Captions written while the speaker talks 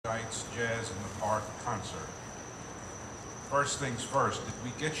Jazz in the Park concert. First things first, did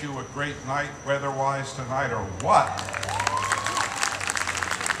we get you a great night weather-wise tonight or what?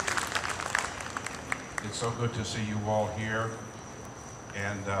 It's so good to see you all here.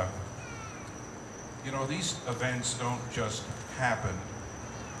 And you know, these events don't just happen.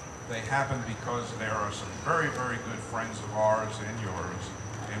 They happen because there are some very, very good friends of ours and yours,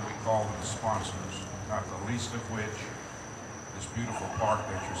 and we call them sponsors, not the least of which this beautiful park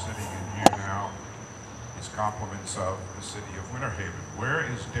that you're sitting in here now is compliments of the city of Winter Haven. Where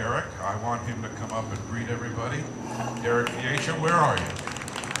is Derek? I want him to come up and greet everybody. Derek Viacia, where are you?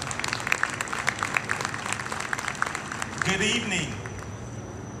 Good evening.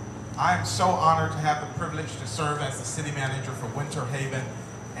 I am so honored to have the privilege to serve as the city manager for Winter Haven.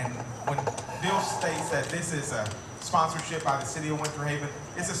 And when Bill states that this is a sponsorship by the city of Winter Haven,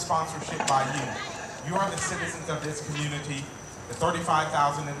 it's a sponsorship by you. You are the citizens of this community, the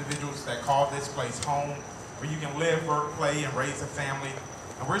 35,000 individuals that call this place home, where you can live, work, play, and raise a family.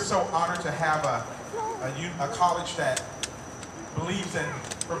 And we're so honored to have a college that believes in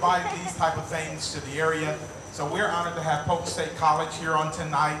providing these type of things to the area. So we're honored to have Polk State College here on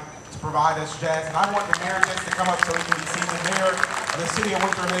tonight to provide us jazz. And I want the mayor just to come up so we can be seen. The mayor of the city of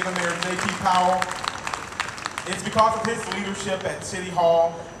Winter Haven, Mayor J.P. Powell. It's because of his leadership at City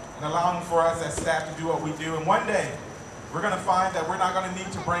Hall and allowing for us as staff to do what we do. And one day, we're going to find that we're not going to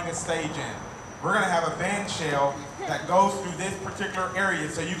need to bring a stage in. We're going to have a band shell that goes through this particular area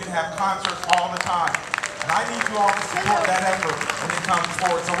so you can have concerts all the time. And I need you all to support that effort when it comes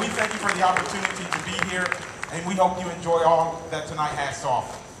forward. So we thank you for the opportunity to be here, and we hope you enjoy all that tonight has to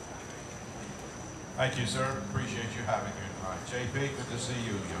offer. Thank you, sir. Appreciate you having me tonight. JP, good to see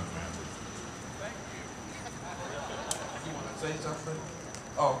you, young man. Thank you. You want to say something?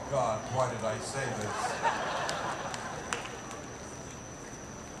 Oh, God, why did I say this?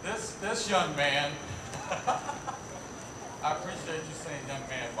 This young man, I appreciate you saying young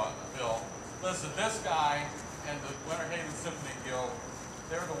man, Bill. Listen, this guy and the Winter Haven Symphony Guild,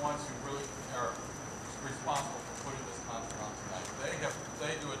 they're the ones who really are responsible for putting this concert on tonight.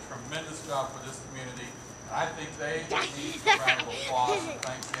 They do a tremendous job for this community, and I think they need a round of applause, and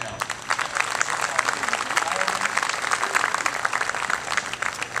thanks him.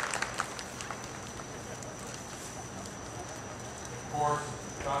 Of course,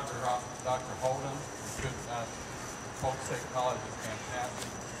 Dr. Holden, good, Polk State College is fantastic.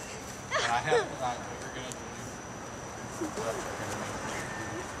 And I have tonight, we're going to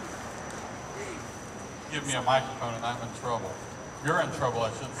give me a microphone and I'm in trouble. You're in trouble,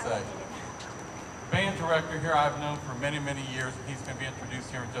 I should say. Band director here I've known for many, many years. He's going to be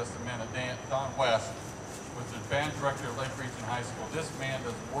introduced here in just a minute. Don West was the band director at Lake Region High School. This man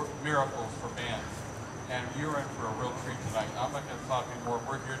does miracles for bands. And you're in for a real treat tonight. I'm not going to talk anymore.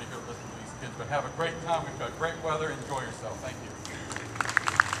 We're here to listen to these kids. But have a great time. We've got great weather. Enjoy yourself. Thank you.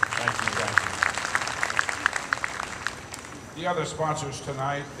 Thank you, thank you. The other sponsors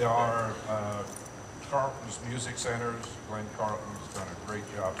tonight are Carlton's Music Centers. Glenn Carlton's done a great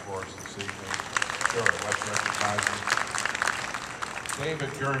job for us this evening. Sure, let's recognize him.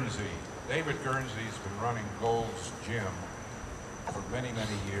 David Guernsey. David Guernsey's been running Gold's Gym for many,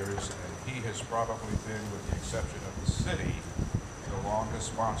 many years, and he has probably been, with the exception of the city, the longest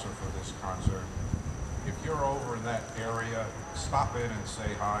sponsor for this concert. If you're over in that area, stop in and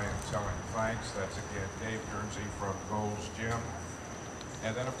say hi and tell him thanks. That's again Dave Guernsey from Gold's Gym.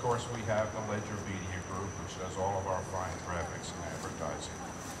 And then of course we have the Ledger Media Group, which does all of our fine graphics and advertising.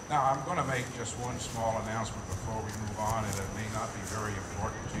 Now I'm going to make just one small announcement before we move on, and it may not be very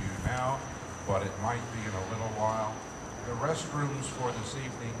important to you now, but it might be in a little while. The restrooms for this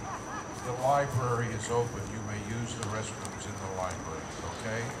evening, the library is open. You may use the restrooms in the library,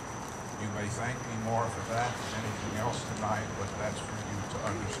 okay? You may thank me more for that than anything else tonight, but that's for you to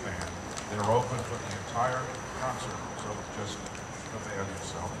understand. They're open for the entire concert, so just avail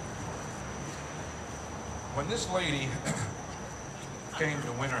yourself. When this lady came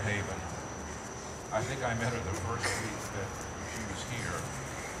to Winter Haven, I think I met her the first week that she was here,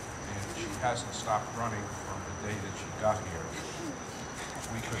 and she hasn't stopped running from the day that she got here.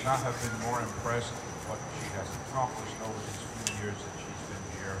 We could not have been more impressed with what she has accomplished over these few years that she's been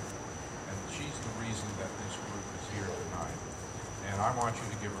here. And she's the reason that this group is here tonight. And I want you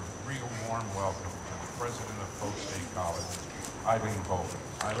to give a real warm welcome to the president of Polk State College, Eileen Bolden.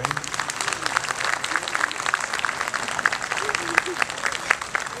 Eileen?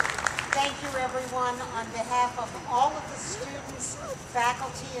 Thank you, everyone. On behalf of all of the students,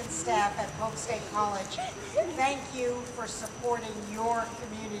 faculty, and staff at Polk State College, thank you for supporting your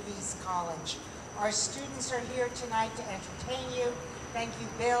community's college. Our students are here tonight to entertain you, Thank you,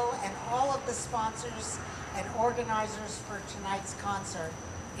 Bill, and all of the sponsors and organizers for tonight's concert.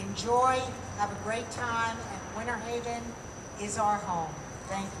 Enjoy, have a great time, and Winter Haven is our home.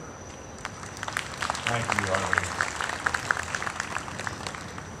 Thank you. Thank you, Arlene.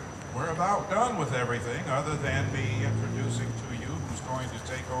 We're about done with everything other than me introducing to you who's going to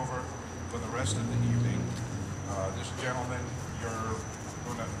take over for the rest of the evening. This gentleman, you're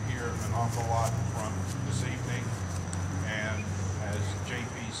going to hear an awful lot from this evening. And as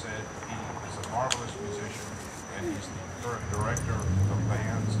JP said, he is a marvelous musician and he's the current director of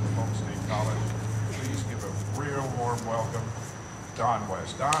bands at Polk State College. Please give a real warm welcome, Don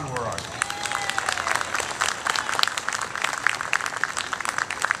West. Don, where are you?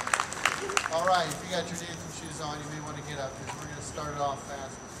 All right, if you got your dancing shoes on, you may want to get up because we're going to start it off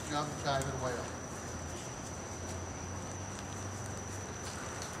fast. Jump, jive, and wail.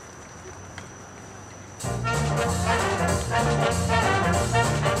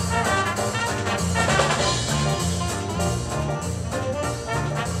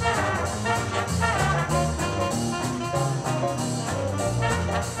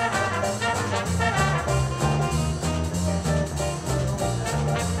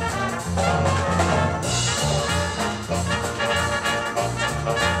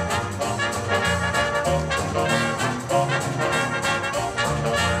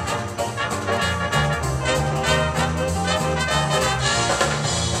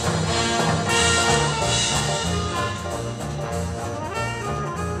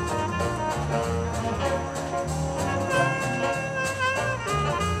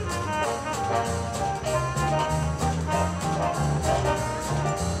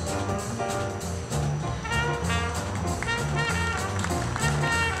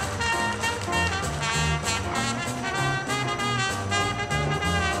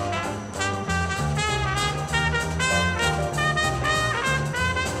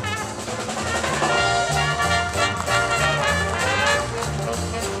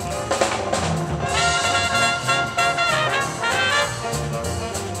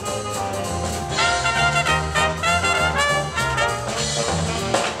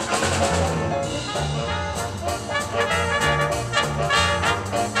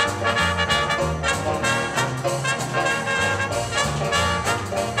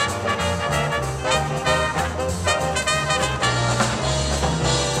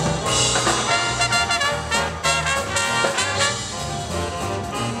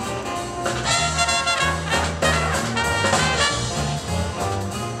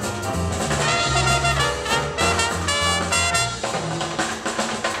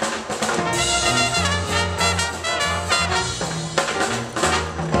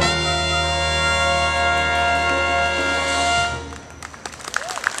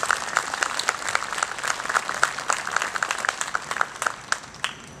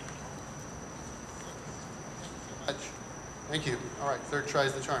 Thank you. All right, third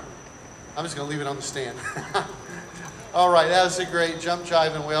try's the charm. I'm just going to leave it on the stand. All right, that was a great Jump,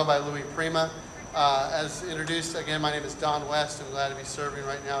 Jive, and Wail by Louis Prima. As introduced, again, my name is Don West. I'm glad to be serving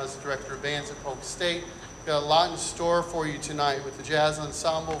right now as the Director of Bands at Polk State. We've got a lot in store for you tonight with the Jazz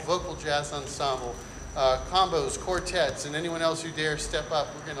Ensemble, Vocal Jazz Ensemble, combos, quartets, and anyone else who dare step up.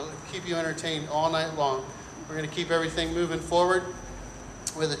 We're going to keep you entertained all night long. We're going to keep everything moving forward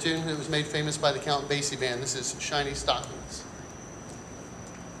with a tune that was made famous by the Count Basie Band. This is Shiny Stockings.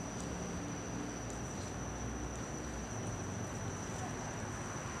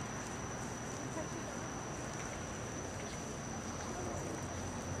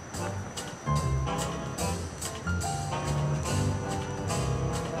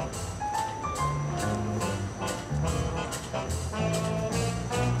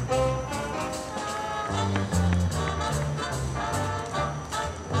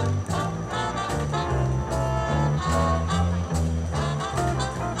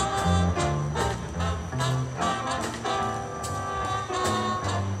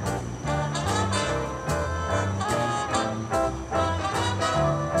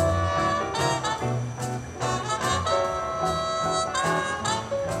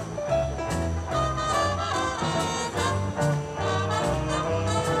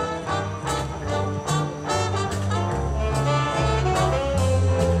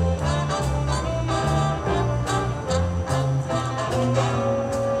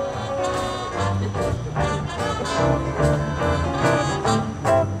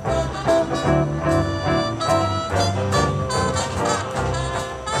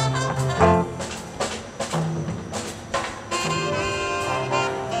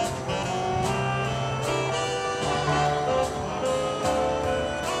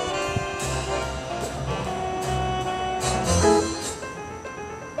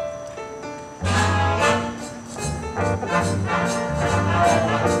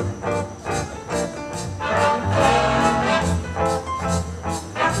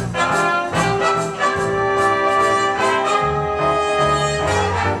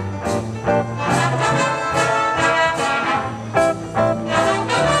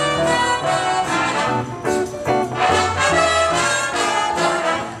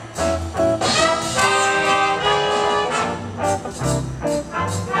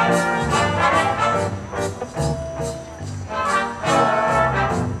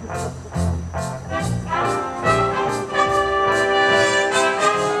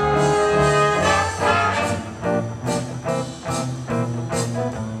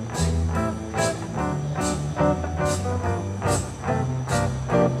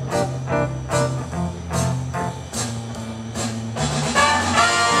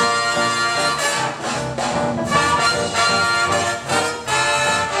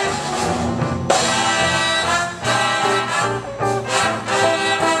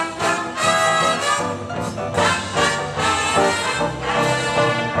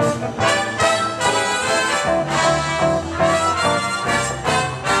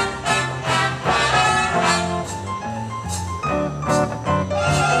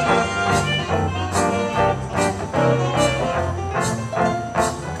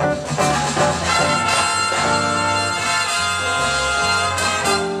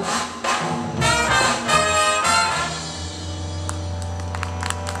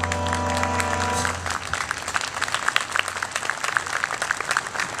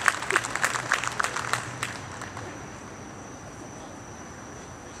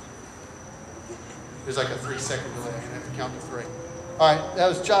 There's like a 3-second delay. I'm going to have to count to 3. All right, that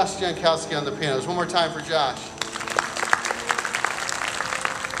was Josh Jankowski on the pianos. One more time for Josh.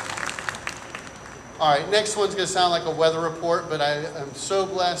 All right, next one's going to sound like a weather report, but I am so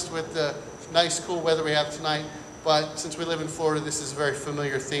blessed with the nice, cool weather we have tonight. But since we live in Florida, this is a very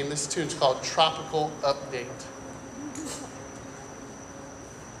familiar theme. This tune's called Tropical Update.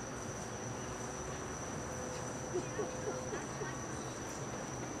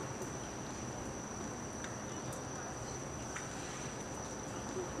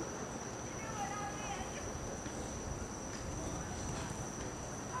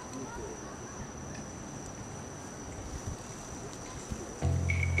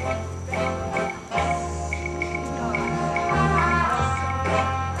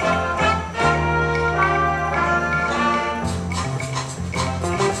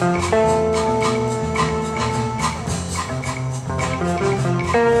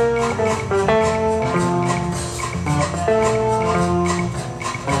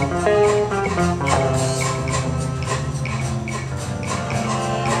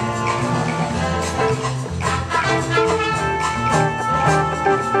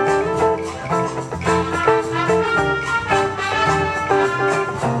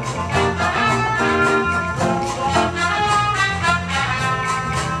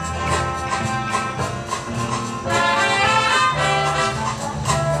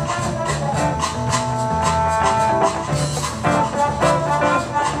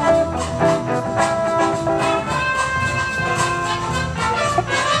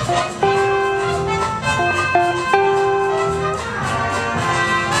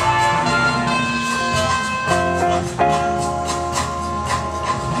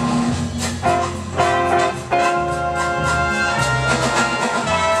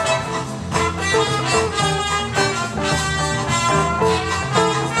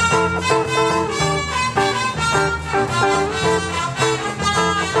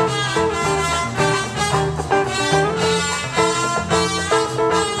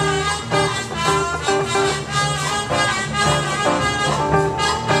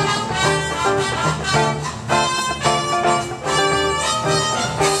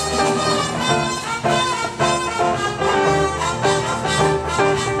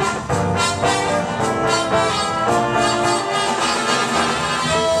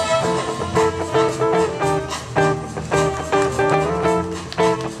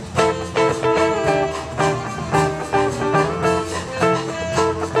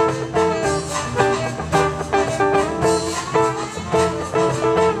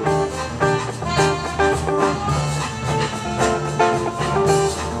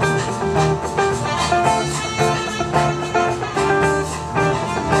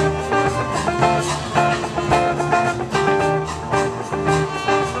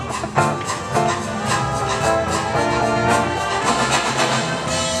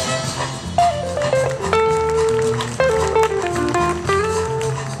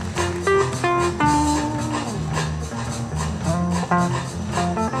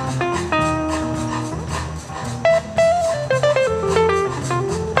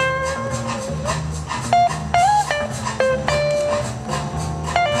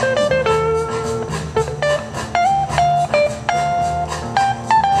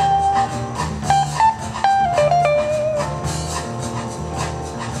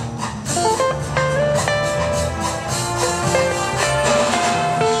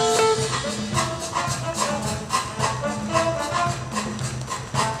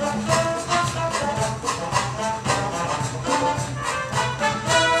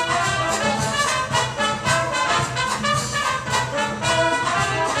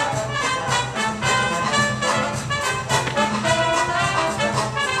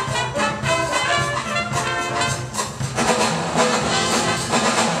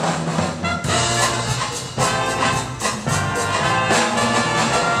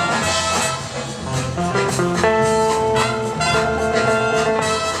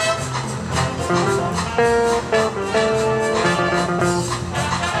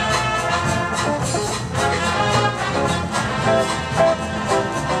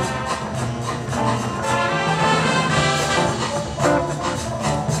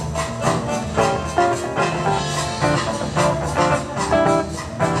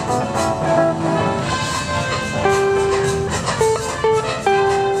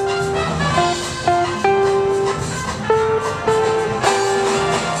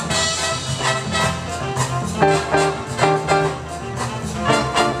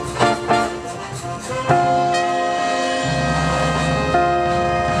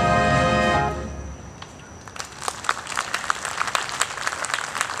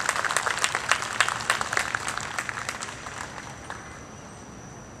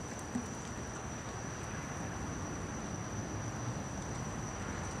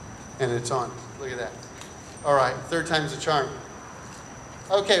 And it's on. Look at that. All right, third time's the charm.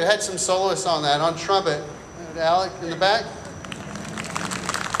 Okay, we had some soloists on that. On trumpet, Alec in the back. And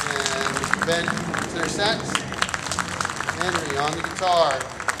Mr. Ben, tenor sax. Henry on the guitar.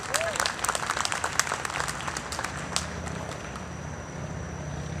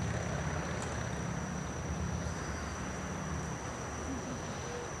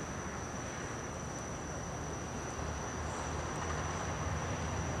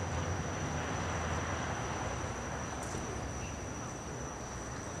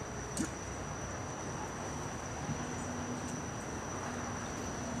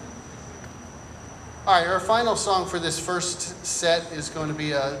 All right, our final song for this first set is going to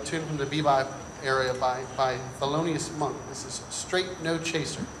be a tune from the bebop area by Thelonious Monk. This is Straight No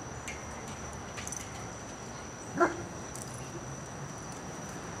Chaser.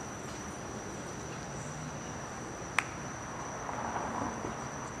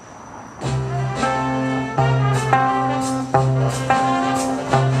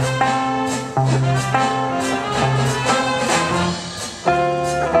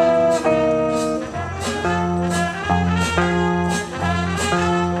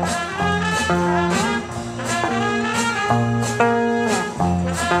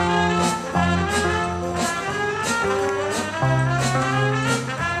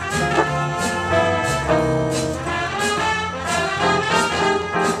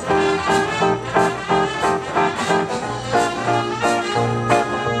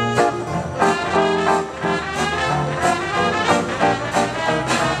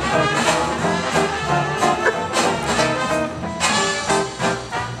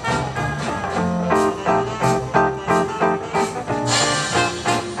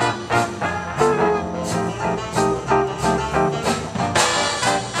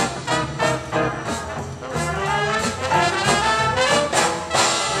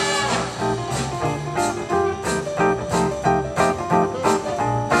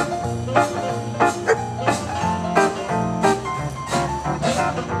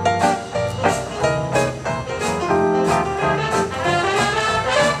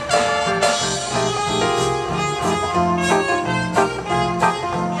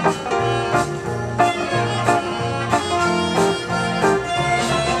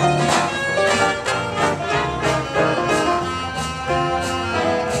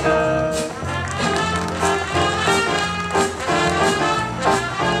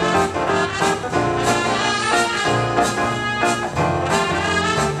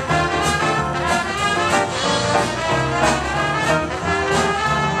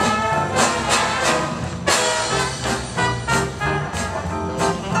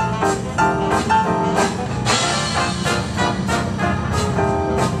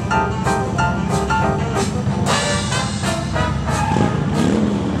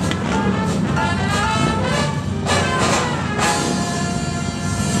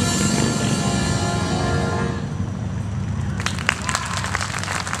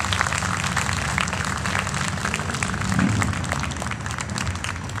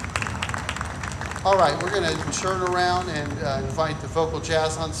 All right, we're going to turn around and invite the Vocal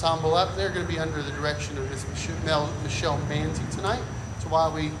Jazz Ensemble up. They're going to be under the direction of Miss Michelle Manzi tonight. So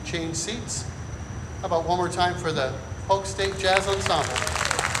while we change seats, how about one more time for the Polk State Jazz Ensemble?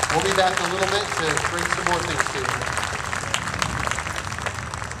 We'll be back in a little bit to bring some more things to you.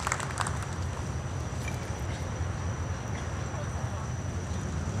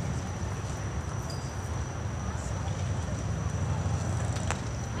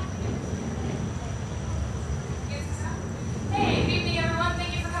 Hey, good evening, everyone.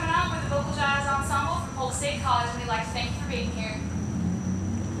 Thank you for coming out with the Vocal Jazz Ensemble from Polk State College, and we'd like to thank you for being here.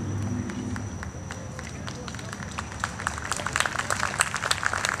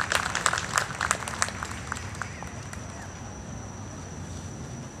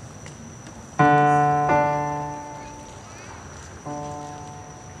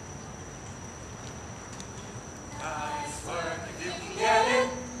 Nice work if you can get it,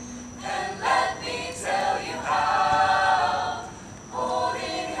 and let me tell you how. Holding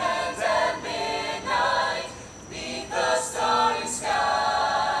hands at midnight, 'neath the starry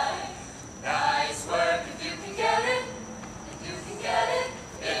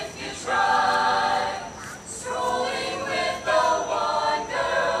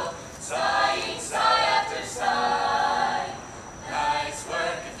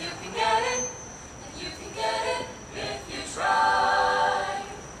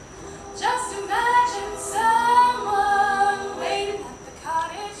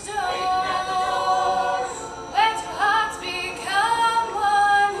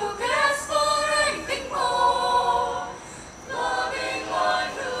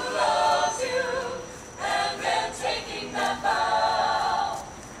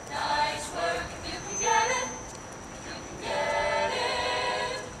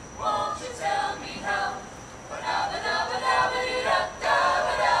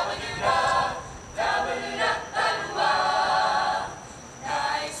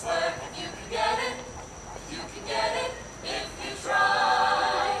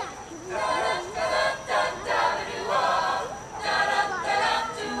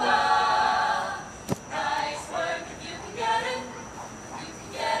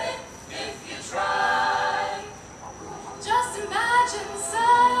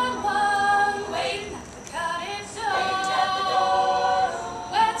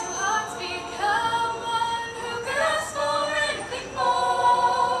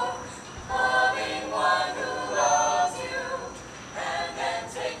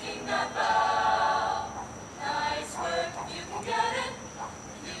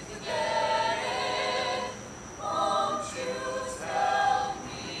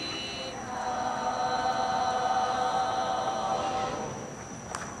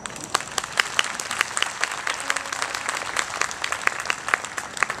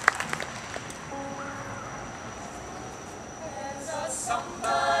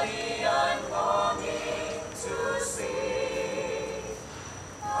somebody.